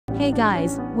Hey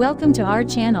guys, welcome to our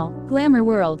channel, Glamour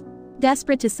World.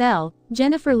 Desperate to sell,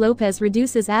 Jennifer Lopez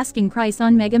reduces asking price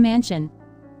on mega mansion.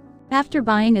 After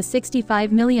buying a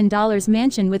 $65 million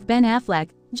mansion with Ben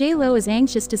Affleck, J.Lo is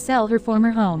anxious to sell her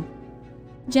former home.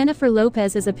 Jennifer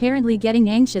Lopez is apparently getting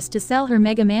anxious to sell her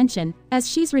mega mansion, as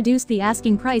she's reduced the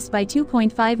asking price by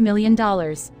 $2.5 million.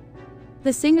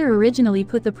 The singer originally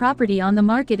put the property on the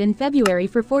market in February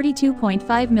for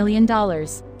 $42.5 million.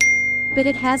 But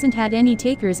it hasn't had any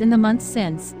takers in the months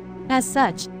since. As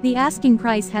such, the asking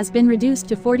price has been reduced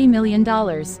to $40 million.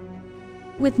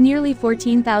 With nearly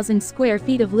 14,000 square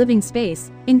feet of living space,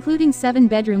 including 7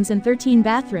 bedrooms and 13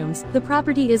 bathrooms, the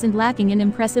property isn't lacking in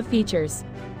impressive features.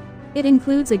 It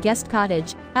includes a guest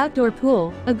cottage, outdoor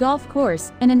pool, a golf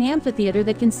course, and an amphitheater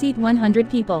that can seat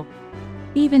 100 people.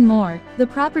 Even more, the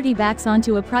property backs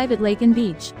onto a private lake and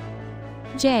beach.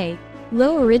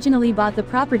 J.Lo originally bought the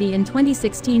property in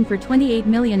 2016 for $28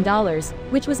 million,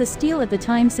 which was a steal at the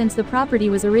time since the property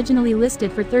was originally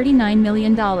listed for $39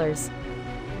 million.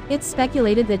 It's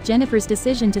speculated that Jennifer's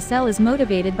decision to sell is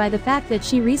motivated by the fact that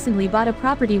she recently bought a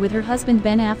property with her husband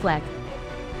Ben Affleck.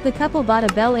 The couple bought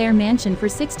a Bel Air mansion for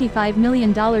 $65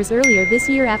 million earlier this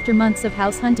year after months of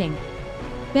house hunting.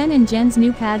 Ben and Jen's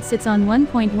new pad sits on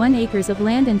 1.1 acres of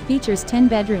land and features 10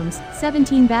 bedrooms,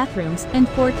 17 bathrooms, and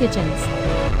 4 kitchens.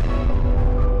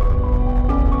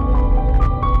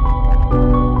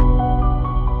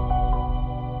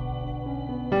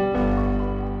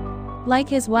 Like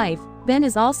his wife, Ben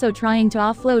is also trying to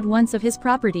offload one of his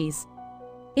properties.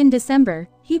 In December,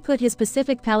 he put his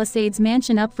Pacific Palisades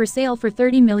mansion up for sale for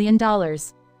 $30 million.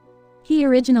 He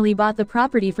originally bought the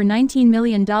property for $19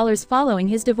 million following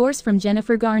his divorce from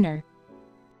Jennifer Garner.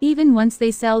 Even once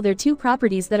they sell their 2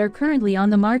 properties that are currently on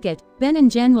the market, Ben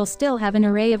and Jen will still have an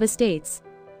array of estates.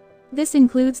 This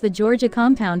includes the Georgia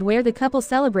compound where the couple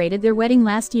celebrated their wedding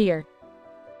last year.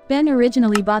 Ben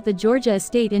originally bought the Georgia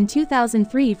estate in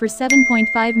 2003 for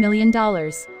 $7.5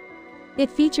 million.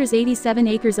 It features 87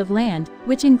 acres of land,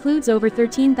 which includes over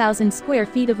 13,000 square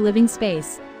feet of living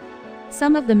space.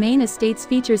 Some of the main estate's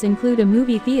features include a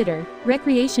movie theater,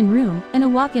 recreation room, and a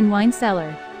walk-in wine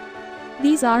cellar.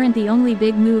 These aren't the only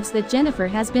big moves that Jennifer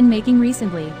has been making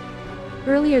recently.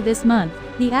 Earlier this month,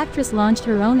 the actress launched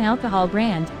her own alcohol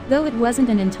brand, though it wasn't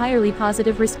an entirely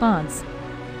positive response.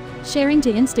 Sharing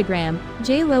to Instagram,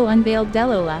 J.Lo unveiled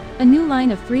Delola, a new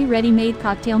line of 3 ready-made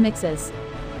cocktail mixes.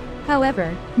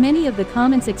 However, many of the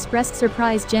comments expressed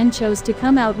surprise Jen chose to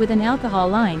come out with an alcohol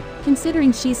line,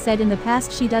 considering she's said in the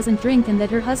past she doesn't drink and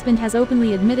that her husband has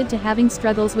openly admitted to having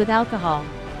struggles with alcohol.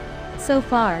 So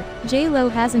far, J.Lo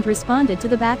hasn't responded to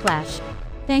the backlash.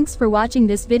 Thanks for watching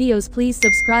this video. Please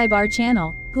subscribe our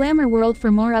channel, Glamour World, for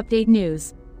more update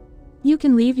news. You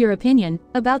can leave your opinion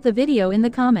about the video in the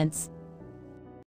comments.